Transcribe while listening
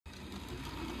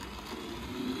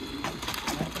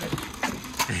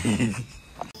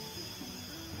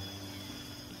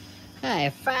Hey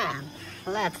fam,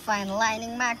 let's find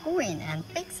Lightning McQueen and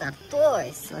Pixar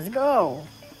toys. Let's go.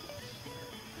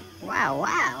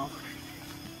 Wow.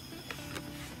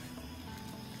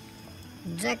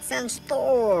 Jackson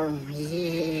Storm.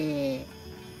 Yeah.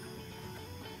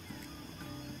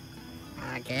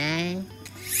 Okay.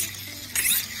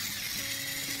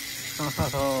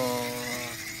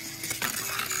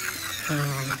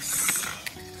 Nice.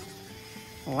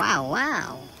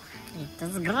 Wow. It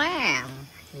is Graham.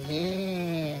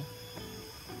 Yeah.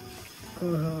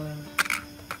 Cool.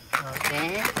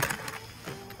 Okay.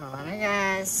 Come on,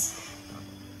 guys.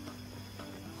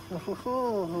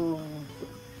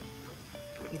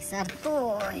 Pixar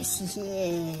toys.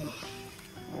 Yeah.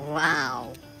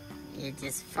 Wow. It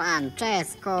is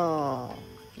Francesco.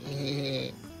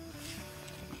 Yeah.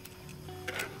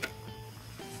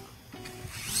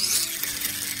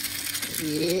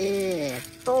 Yeah.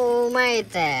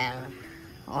 Tomato.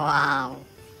 Wow.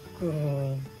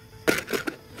 Cool.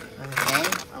 Okay,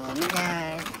 follow me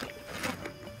guys.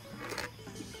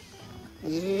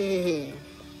 Yeah.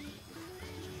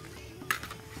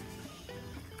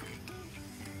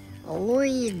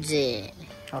 Luigi.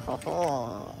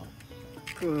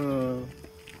 Cool.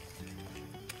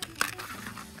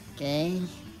 Okay.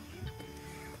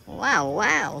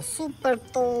 Wow. Super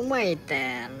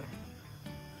tomato.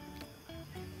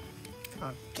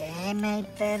 Okay, mate,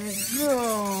 let's go.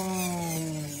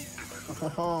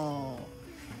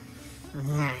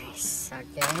 Nice.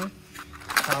 Okay.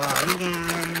 Follow me,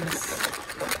 guys.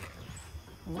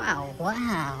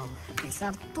 Wow.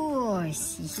 Pixar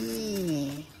toys.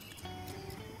 Yeah.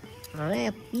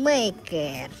 Rap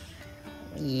maker.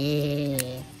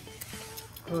 Yeah.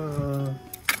 Cool.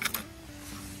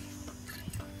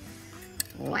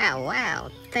 Wow.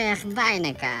 Tech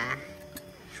Dynica.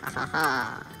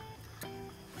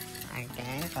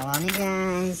 Okay, follow me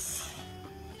guys.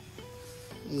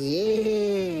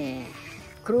 Yeah.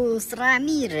 Cruz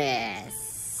Ramirez.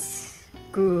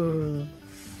 Cool.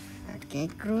 Okay,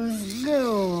 Cruz,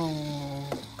 go.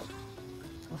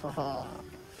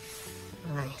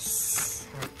 Nice.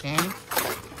 Okay.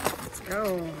 Let's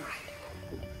go.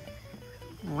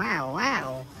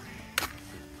 Wow.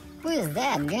 Who is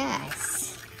that,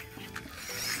 guys?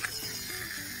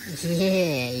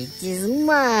 Yeah, it is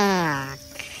Mack.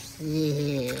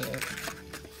 Yeah.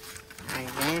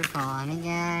 Okay, follow me,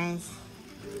 guys.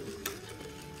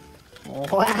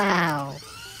 Wow.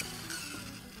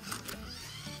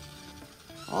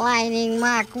 Lightning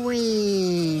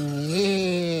McQueen.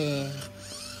 Yeah.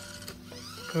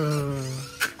 Cool.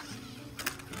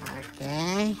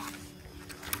 Okay.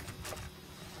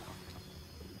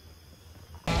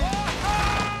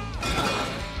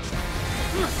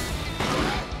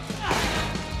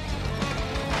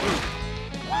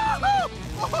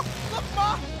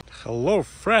 Hello,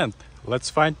 friend. Let's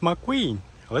find McQueen.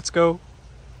 Let's go.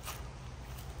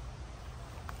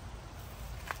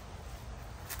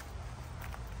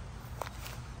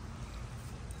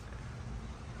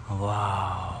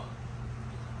 Wow.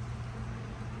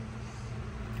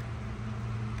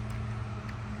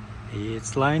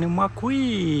 It's Lightning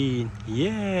McQueen.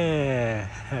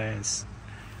 Yes.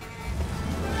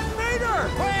 Vader!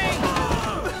 Wait!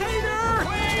 Vader!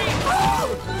 Wait!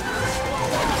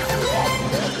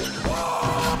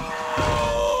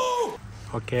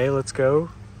 Okay, let's go.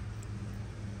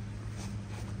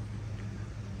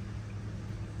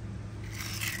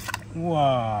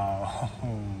 Wow.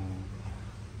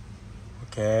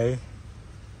 Okay.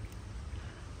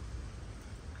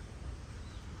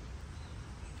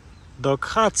 Doc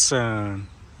Hudson.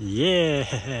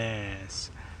 Yes.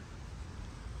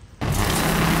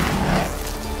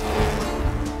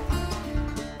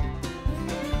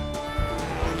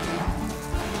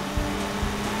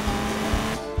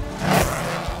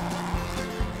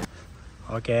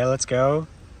 Okay, let's go.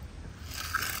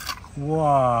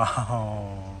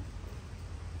 Wow.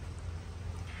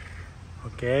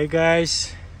 Okay,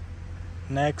 guys.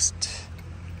 Next.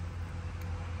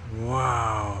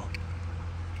 Wow.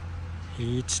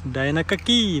 It's Dinoca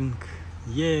King.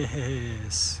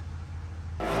 Yes.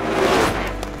 Look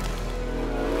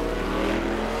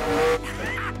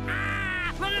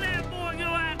at that boy go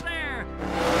out there.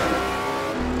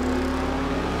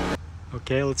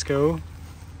 Okay, let's go.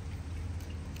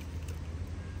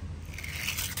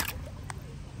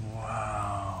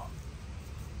 Wow.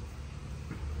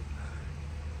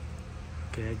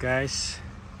 Okay, guys.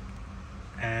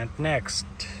 And next.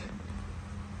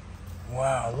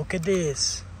 Wow, look at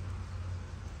this.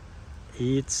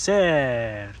 It's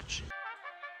Serge.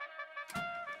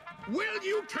 Will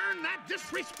you turn that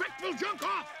disrespectful junk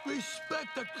off?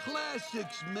 Respect the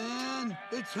classics, man.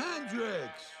 It's Hendrix.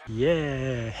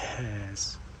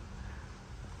 Yes.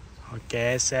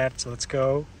 Okay, set. Let's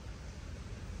go.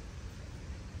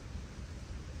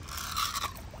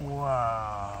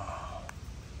 Wow.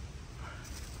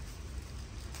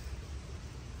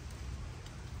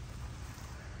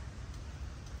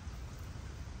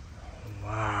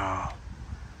 Wow.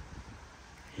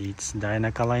 It's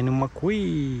Dinocolline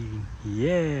McQueen.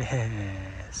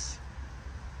 Yes.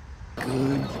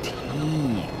 Good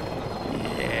team.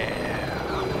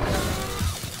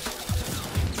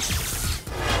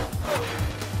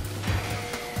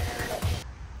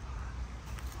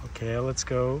 Okay, let's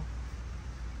go.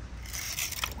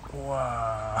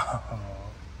 Wow.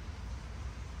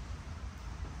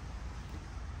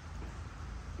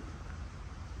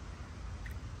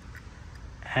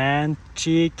 And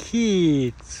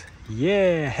Chiquit.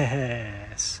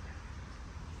 Yes.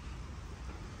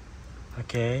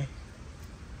 Okay.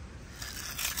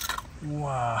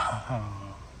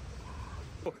 Wow.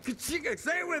 Kachika,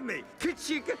 say it with me.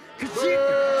 Kachika,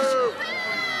 Kachika.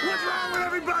 What's wrong with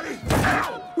everybody?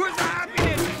 Ow! Where's the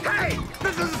happiness? Hey,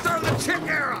 this is the start of the chick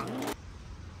era.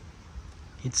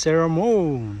 It's a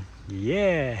Ramon.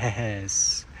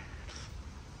 Yes.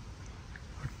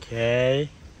 Okay.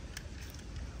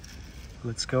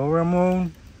 Let's go,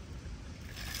 Ramon.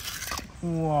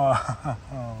 Wow.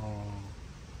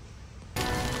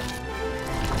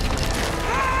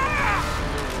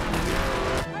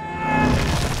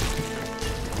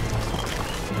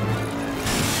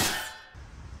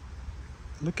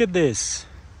 Look at this.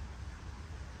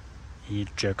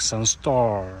 Ejection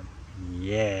Storm.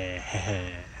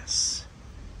 Yes.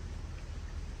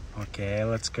 Okay,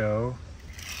 let's go.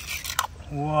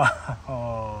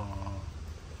 Wow.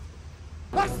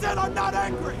 I said I'm not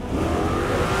angry.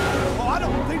 Oh, I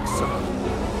don't think so.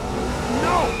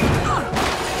 No.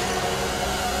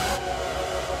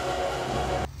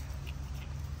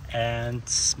 And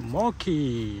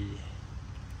Smokey.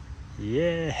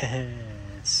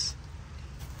 Yes.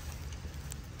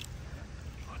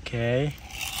 Okay.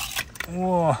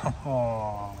 Whoa.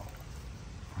 All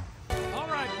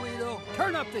right, Guido,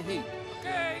 turn up the heat.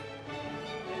 Okay.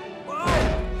 Whoa!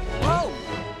 Whoa!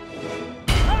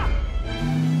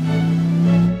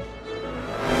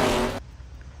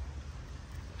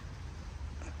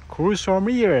 Cruz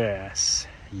Ramirez.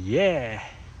 Yes.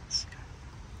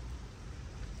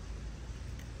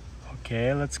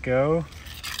 Okay, let's go.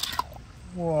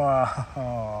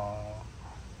 Wow.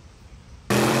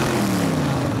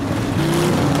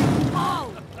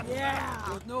 Oh,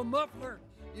 yeah! With no muffler,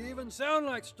 you even sound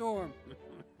like Storm.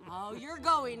 Oh, you're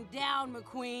going down,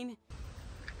 McQueen.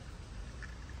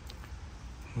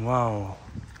 Wow.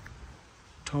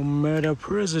 Tomato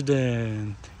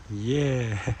President.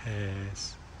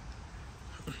 Yes.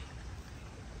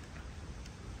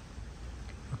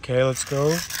 Okay, let's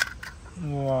go.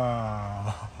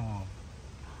 Wow.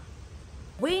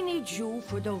 We need you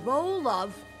for the role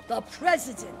of the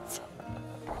president.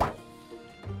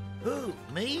 Who,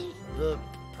 me? The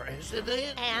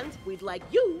president? And we'd like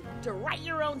you to write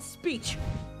your own speech.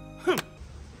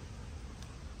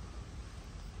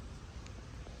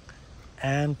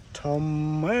 And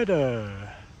tomato.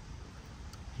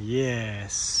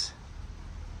 Yes.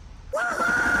 Hey,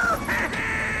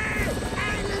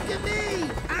 look at me!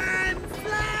 I'm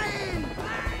flying!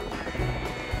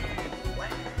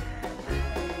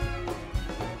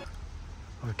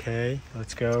 Okay,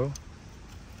 let's go.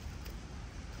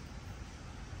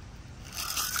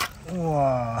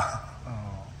 Wow.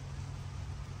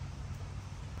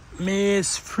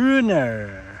 Miss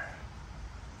Fruner.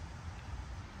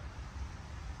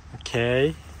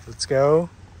 Okay, let's go.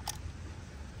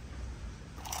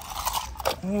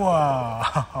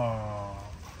 Wow.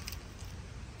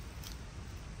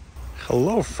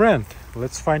 Hello, friend.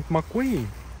 Let's find McQueen.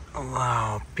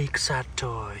 Wow, Pixar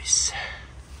toys.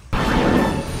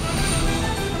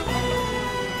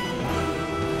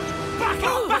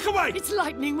 Back away! It's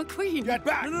Lightning McQueen. Get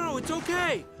back. No, it's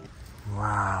okay.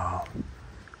 Wow.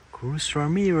 Cruz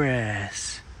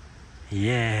Ramirez.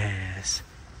 Yes.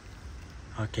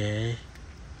 Okay.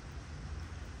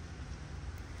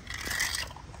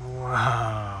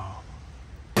 Wow.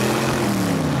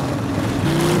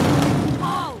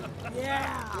 Oh,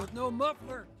 yeah! With no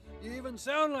muffler, you even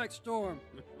sound like Storm.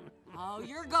 Oh,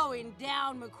 you're going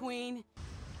down, McQueen.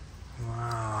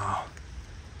 Wow.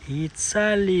 It's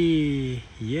Sally.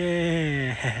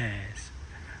 Yes.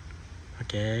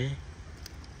 Okay.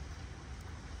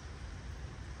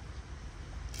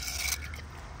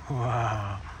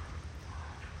 Wow.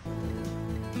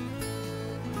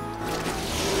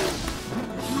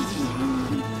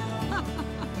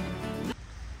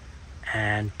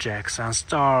 And Jackson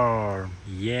Storm.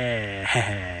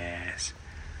 Yes.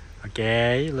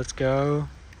 Okay, let's go.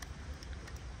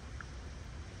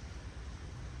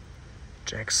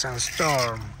 Jackson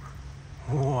Storm.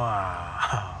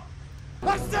 Wow.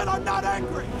 I said I'm not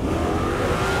angry!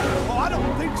 Oh, I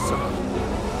don't think so.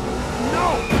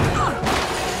 No!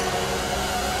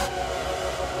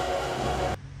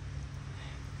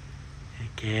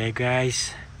 Okay,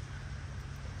 guys.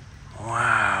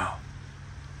 Wow.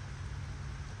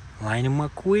 Lightning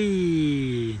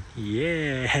McQueen.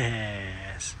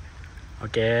 Yes.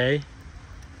 Okay.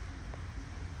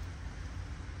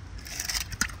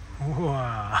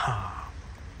 Wow.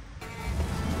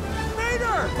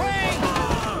 Vader! Wait!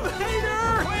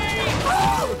 Vader! Wait!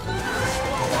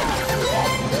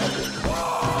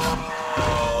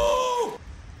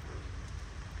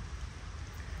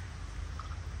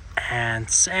 And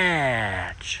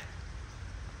Sage.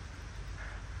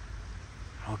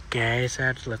 Okay,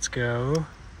 Sage, let's go.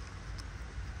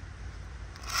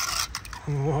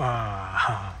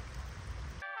 Wow.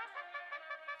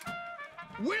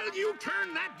 Will you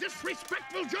turn that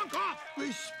disrespectful junk off?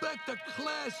 Respect the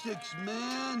classics,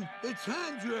 man. It's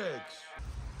Hendrix.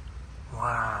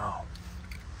 Wow.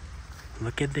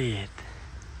 Look at it.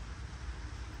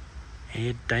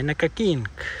 A Dynaka King.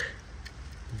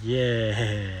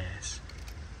 Yes.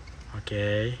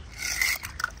 Okay.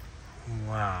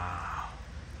 Wow.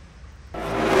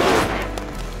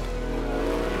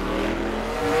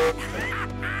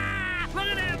 Look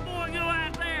at that boy go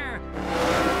out there!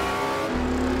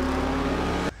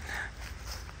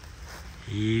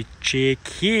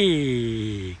 Hicks.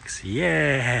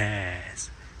 Yes.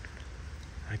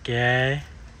 Okay.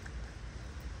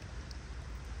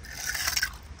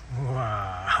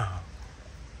 Wow.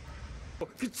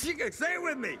 Kachika, say it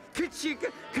with me.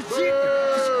 Kachika,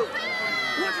 Kachika.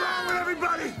 What's wrong with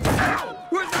everybody? Ow!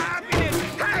 Where's the happiness?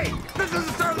 Hey, this is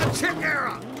the start of the chick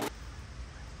era.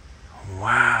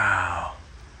 Wow.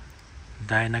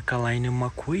 Dynaka Lightning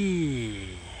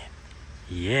McQueen.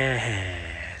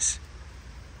 Yes.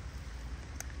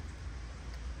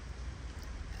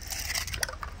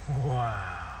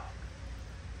 Wow.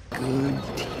 Good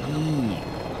team.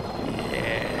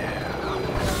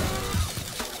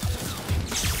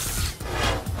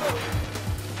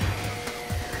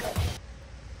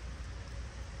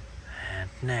 And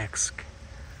next.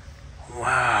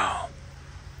 Wow.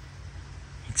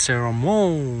 It's a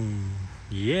Ramon.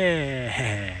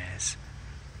 Yes.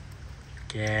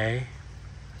 Okay.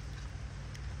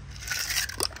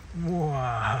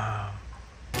 Wow.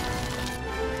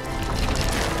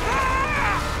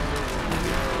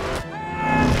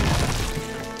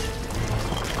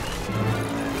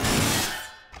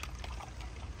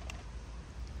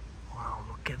 Wow,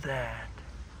 look at that.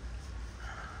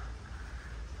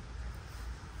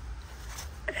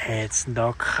 It's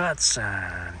Doc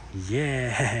Hudson.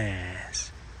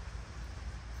 Yes.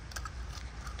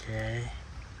 Okay.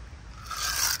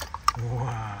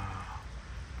 Wow.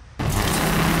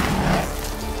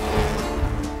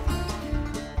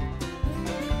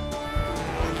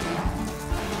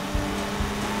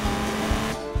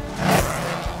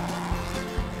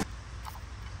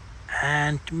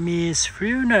 And Miss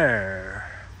Fillmore.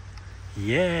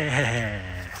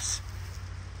 Yes.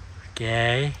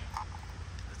 Okay.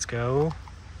 Let's go.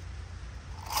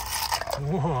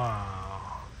 Wow.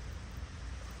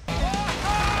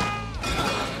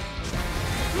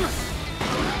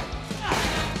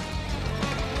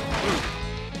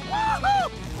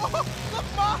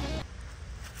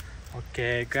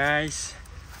 Okay, guys.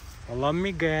 Follow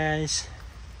me, guys.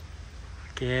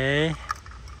 Okay.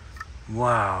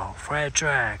 Wow, fire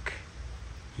truck.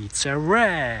 It's a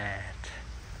red.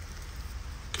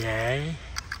 Okay.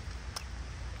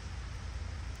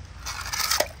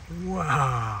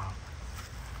 Wow.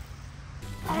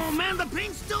 Oh man, the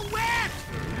paint's still wet.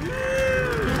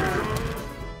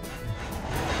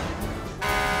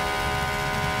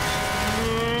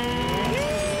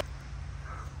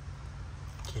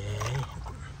 Okay.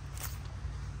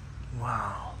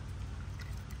 Wow.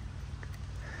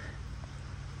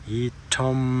 Eat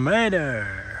tomato.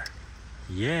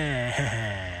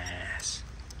 Yes.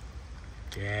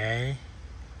 Okay.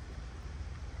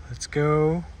 Let's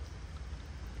go.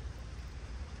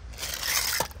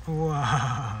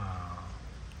 Wow.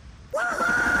 Hey,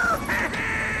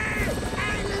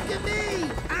 look at me!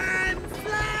 I'm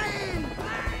flying!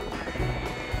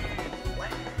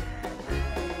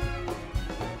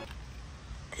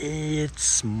 It's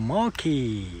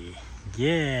smoky.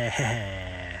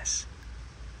 Yes.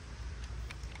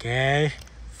 Okay.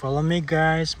 Follow me,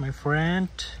 guys, my friend.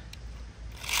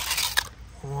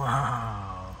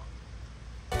 Wow.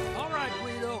 All right,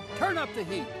 Guido. turn up the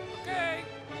heat. Okay.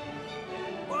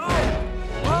 Whoa!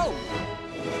 Whoa!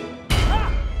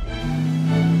 Ah!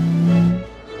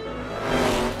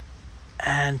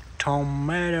 And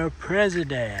tomato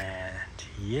president.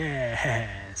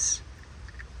 Yes.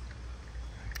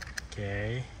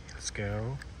 Okay, let's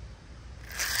go.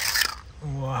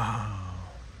 Wow.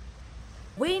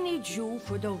 We need you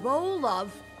for the role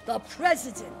of the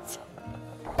president.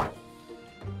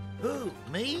 Who,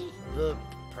 me? The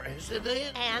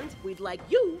president? And we'd like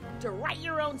you to write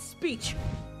your own speech.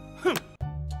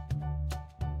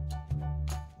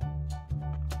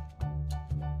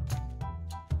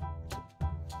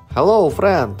 Hello,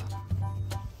 friend.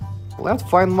 Let's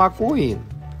find McQueen.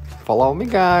 Follow me,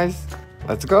 guys.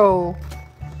 Let's go.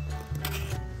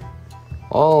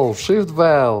 Oh, shift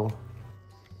well.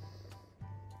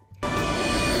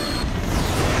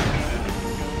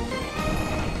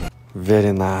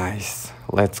 Very nice.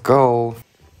 Let's go.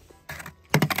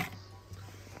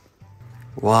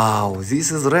 Wow,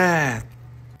 this is red.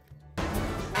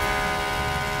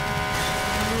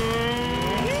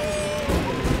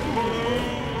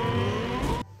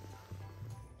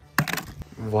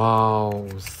 Wow,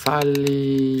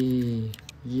 Sally.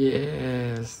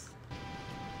 Yes.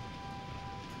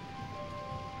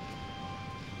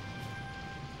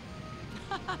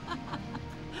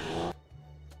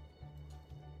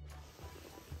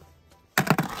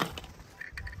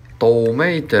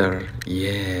 Tomato.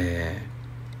 Yeah.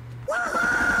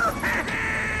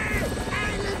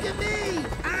 Hey, look at me!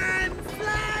 I'm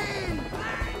flying!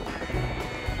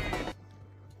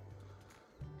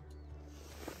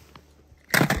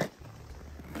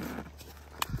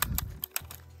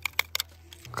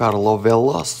 Carlo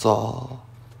Veloso.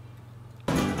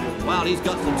 Well, he's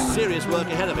got some serious work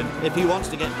ahead of him if he wants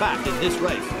to get back in this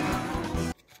race.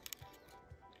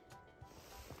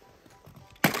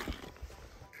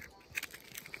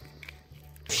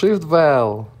 Shift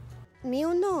well.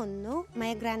 Mio nonno,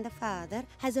 my grandfather,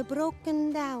 has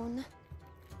broken down.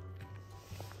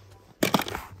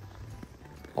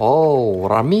 Oh,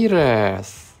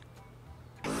 Ramirez.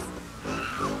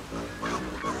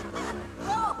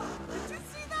 Whoa! Did you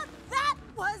see that? That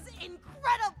was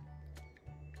incredible!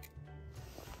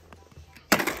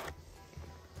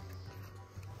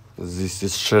 This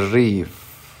is Sheriff.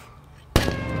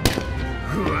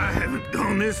 I haven't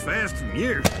gone this fast in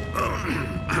years.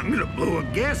 I'm gonna blow a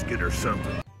gasket or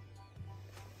something.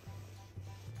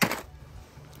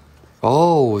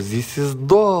 Oh, this is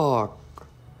Doc.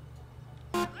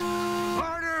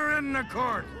 Harder in the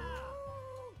court.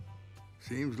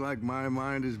 Seems like my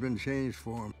mind has been changed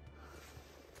for him.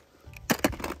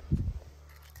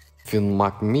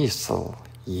 McMissile.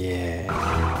 Yeah.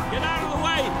 Get out of the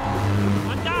way!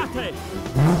 Andate!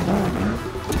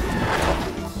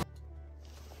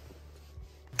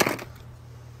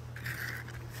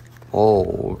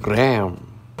 Oh, Graham.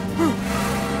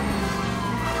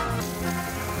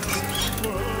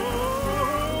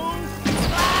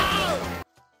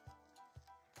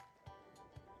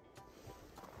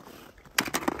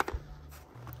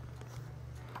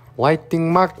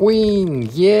 Lighting McQueen,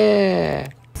 yeah.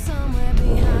 Somewhere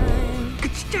behind.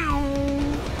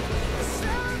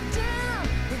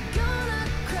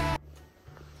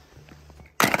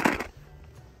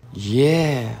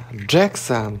 Yeah,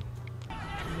 Jackson.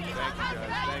 Thank you, guys.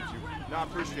 Thank you. No, I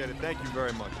appreciate it. Thank you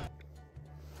very much.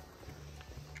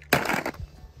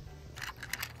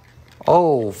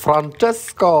 Oh,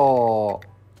 Francesco.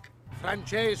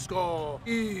 Francesco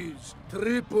is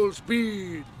triple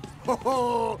speed. Ho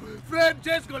ho!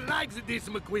 Francesco likes this,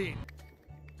 McQueen.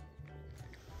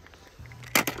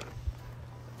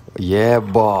 Yeah,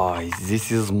 boys,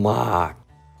 this is Mack.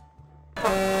 You're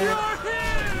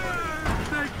here!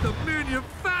 Thank the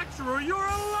manufacturer, you're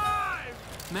alive!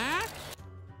 Mack?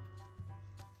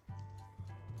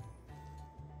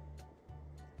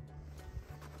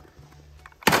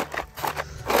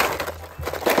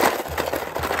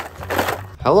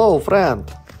 Hello, friend.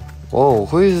 Oh,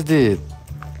 who is this?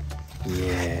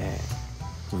 Yeah,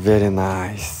 very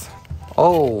nice.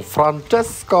 Oh,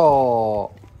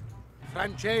 Francesco.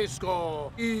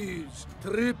 Francesco is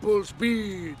triple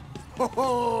speed. Ho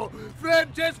ho!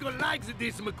 Francesco likes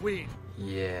this, McQueen.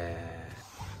 Yeah.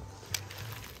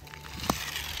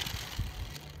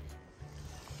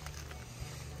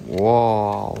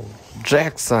 Wow,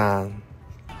 Jackson.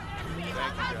 Thank you,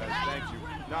 guys. Thank you.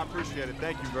 No, I appreciate it.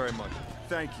 Thank you very much.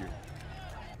 Thank you.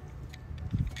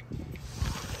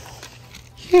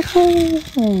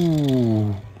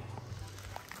 Yahoo!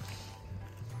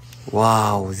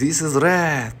 Wow, this is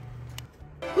red.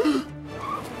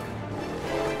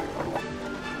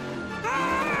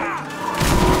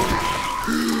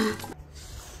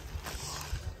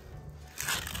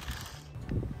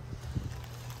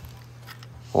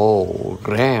 Oh,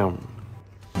 Graham.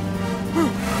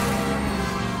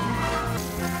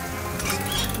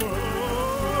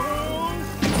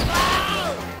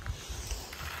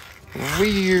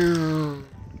 Weird.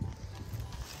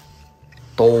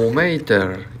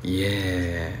 Tomato,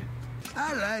 yeah.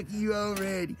 I like you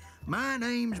already. My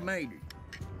name's Mater.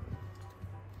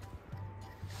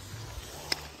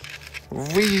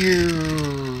 Weird.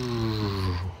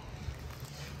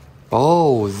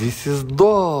 Oh, this is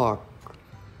Doc.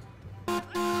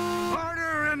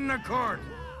 Order in the court.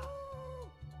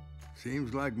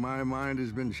 Seems like my mind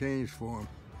has been changed for him.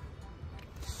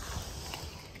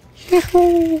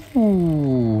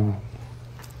 Yahoo!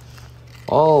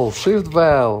 Oh, shift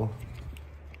bell.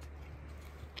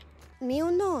 Mio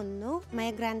nonno,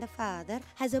 my grandfather,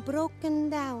 has broken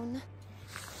down.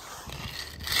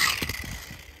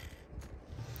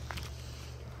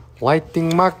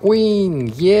 Lighting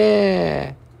McQueen,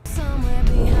 yeah. Somewhere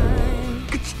behind.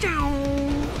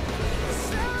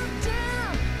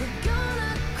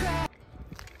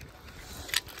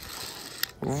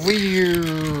 Weird.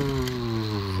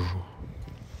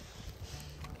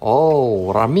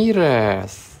 Oh,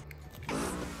 Ramirez.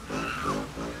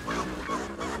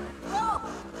 Oh,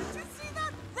 did you see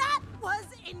that? That was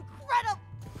incredible.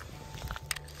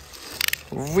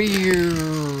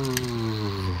 Weird.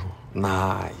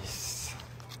 Nice.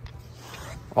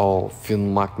 Oh,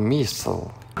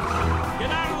 McMissile.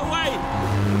 Get out of the way!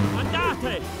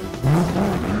 Andate!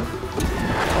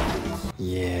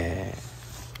 Yeah.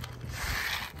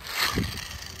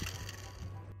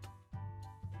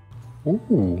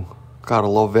 Ooh,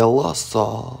 Carlo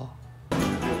Veloso.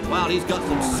 Well, he's got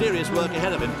some serious work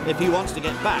ahead of him if he wants to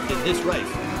get back in this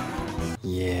race.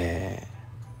 Yeah.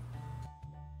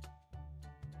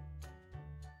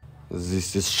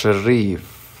 This is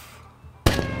Sheriff.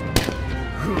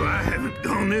 I haven't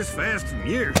gone this fast in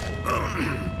years.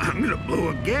 I'm gonna blow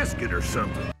a gasket or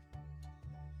something.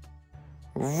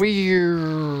 Weird.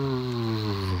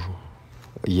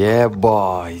 Yeah,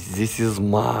 boys, this is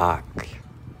Mack.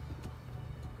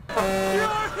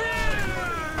 You're here!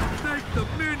 Thank the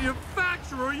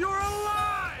manufacturer you're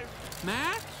alive!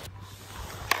 Mack?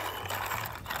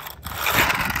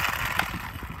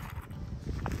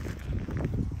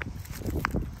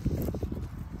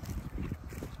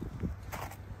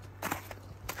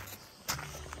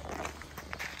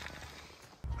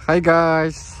 Hi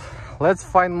guys, let's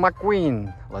find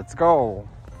McQueen. Let's go.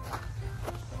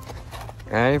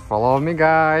 Okay, follow me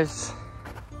guys.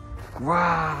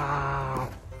 Wow.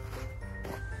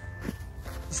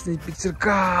 Disney Pixar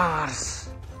cars.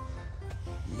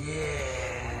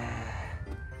 Yeah.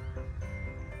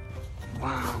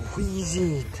 Wow, who is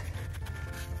it?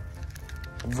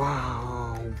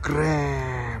 Wow,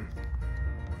 Graham.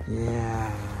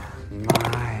 Yeah,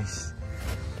 nice.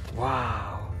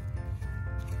 Wow.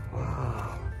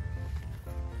 Wow.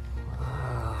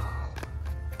 Wow.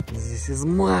 This is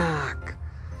Mack.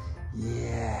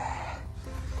 Yeah.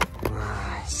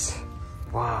 Nice.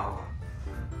 Wow.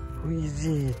 Who is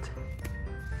it?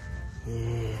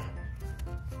 Yeah.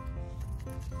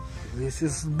 This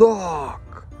is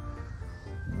Doc.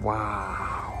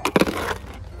 Wow.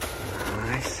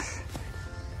 Nice.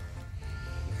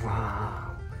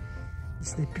 Wow.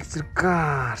 Disney Pixar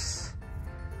cars.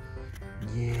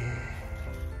 Yeah.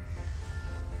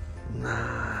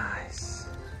 Nice.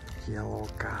 Yellow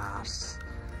cars.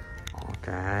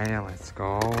 Okay, let's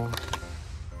go.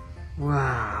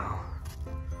 Wow.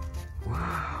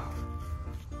 Wow.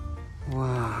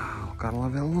 Wow. Carlo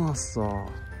Veloso.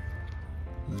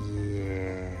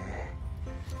 Yeah.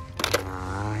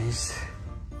 Nice.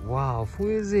 Wow, who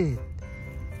is it?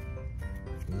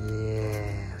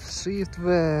 Yeah. Shift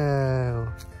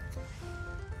well.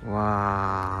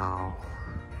 Wow.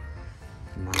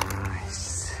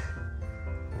 Nice.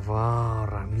 Wow,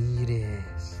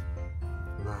 Ramirez.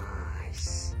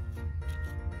 Nice.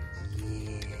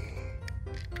 Yeah.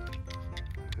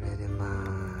 Very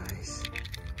nice.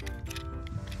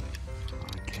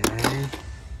 Okay.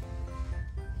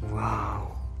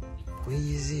 Wow. Who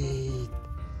is it?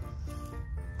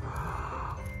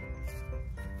 Wow.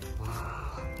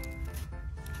 Wow.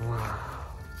 Wow.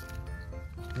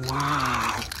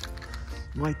 Wow.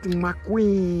 Lighting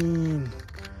McQueen.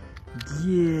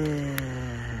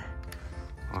 Yeah.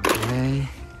 Okay.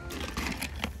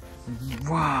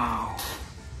 Wow.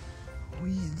 Who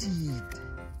is it?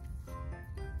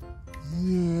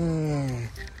 Yeah.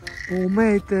 Oh,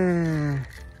 mate.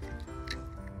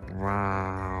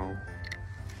 Wow.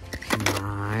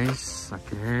 Nice.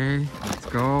 Okay. Let's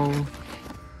go.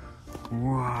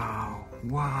 Wow.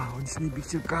 Wow. Disney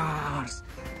Pixar cars.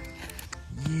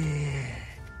 Yeah.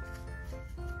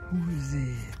 Who's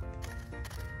it?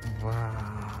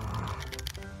 Wow.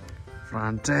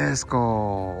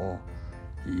 Francesco.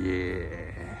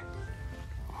 Yeah.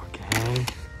 Okay.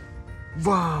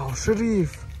 Wow,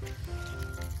 Sheriff.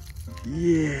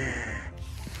 Yeah.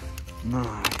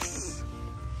 Nice.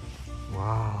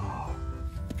 Wow.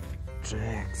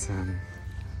 Jackson.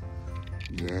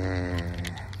 Yeah.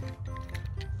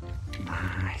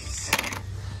 Nice.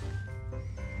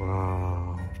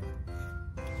 Wow.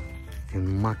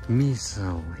 And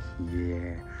McMissile.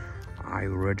 Yeah. Are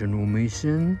you ready to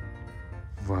mission?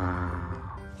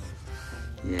 Wow.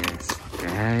 Yes.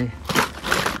 Okay.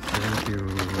 Thank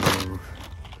you.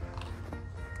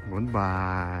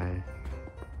 Goodbye.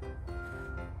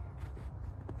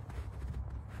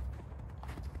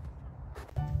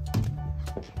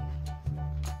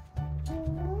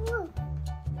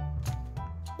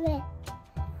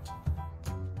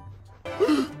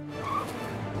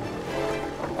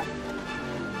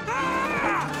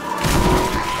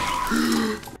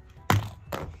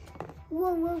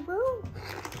 Whoa, whoa, whoa.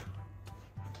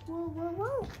 Whoa, whoa,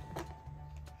 whoa.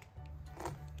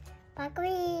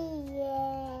 McQueen,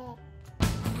 yeah.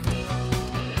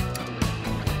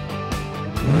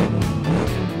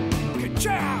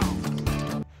 Ka-chow!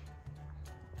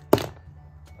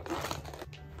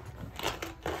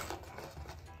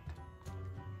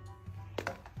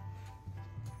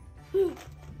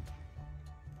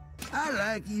 I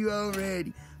like you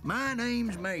already. My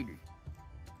name's Mater.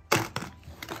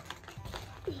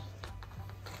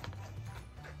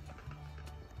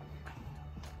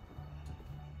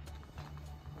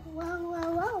 Whoa,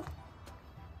 whoa, whoa.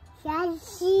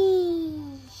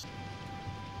 Sassy.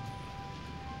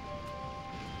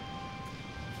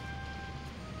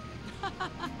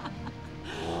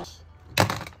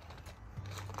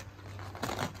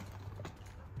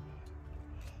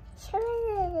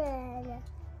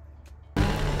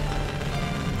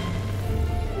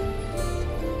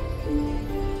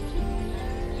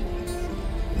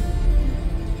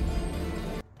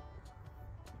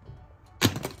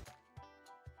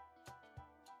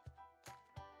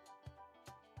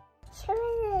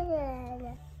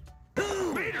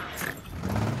 Mater!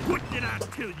 What did I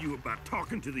tell you about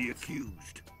talking to the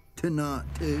accused? To not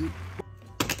to.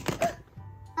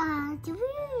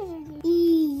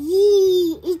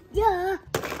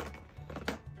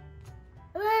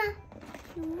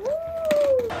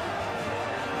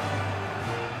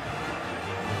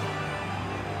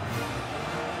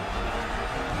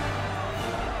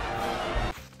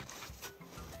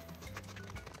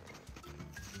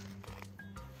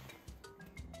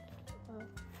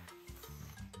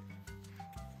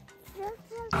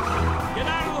 Get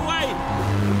out of the way!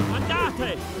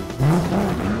 Andate!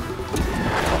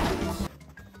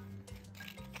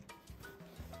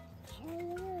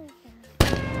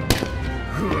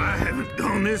 I haven't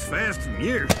gone this fast in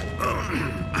years.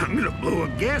 I'm gonna blow a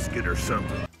gasket or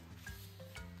something.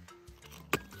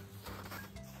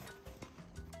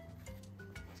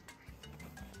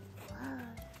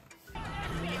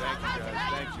 Thank you,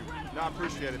 guys. Thank you. No, I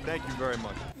appreciate it. Thank you very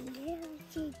much.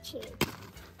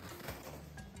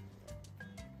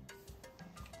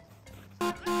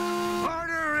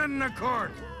 Order in the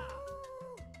court!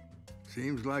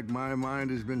 Seems like my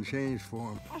mind has been changed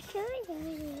for him.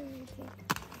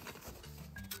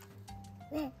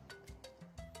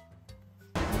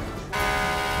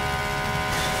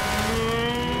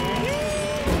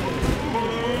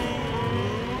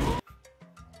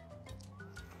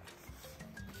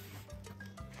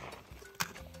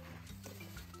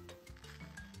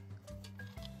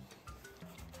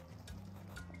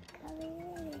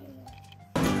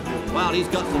 Well, he's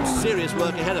got some serious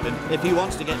work ahead of him if he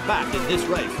wants to get back in this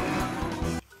race.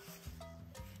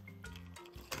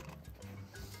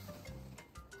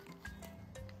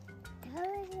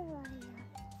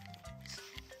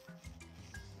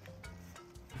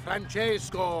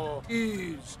 Francesco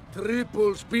is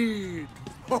triple speed.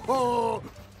 Ho ho!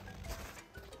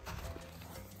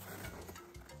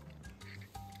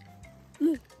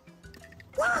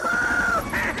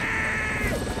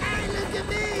 Hey, look at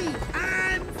me!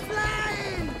 I'm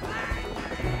flying!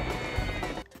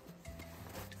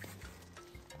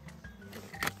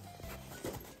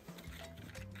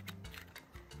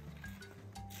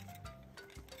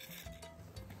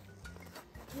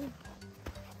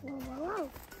 Whoa, whoa, whoa.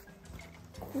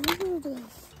 Look at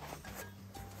this.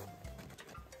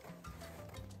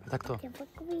 Tak to.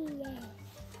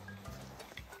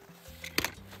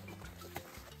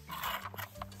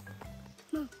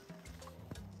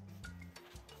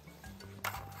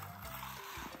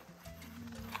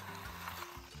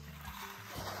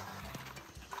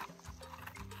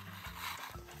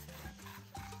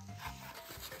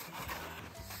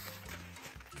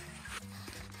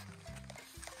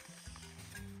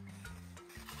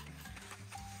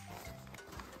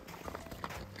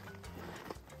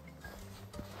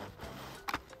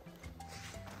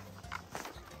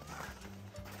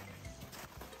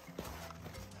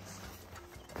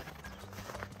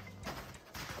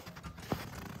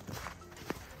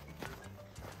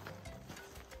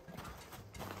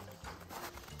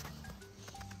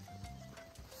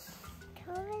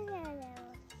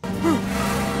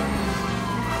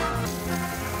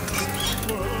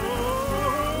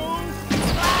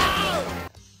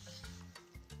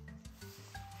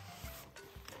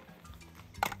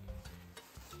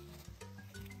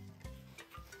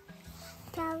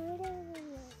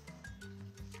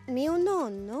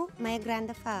 no, my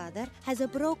grandfather has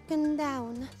broken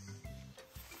down.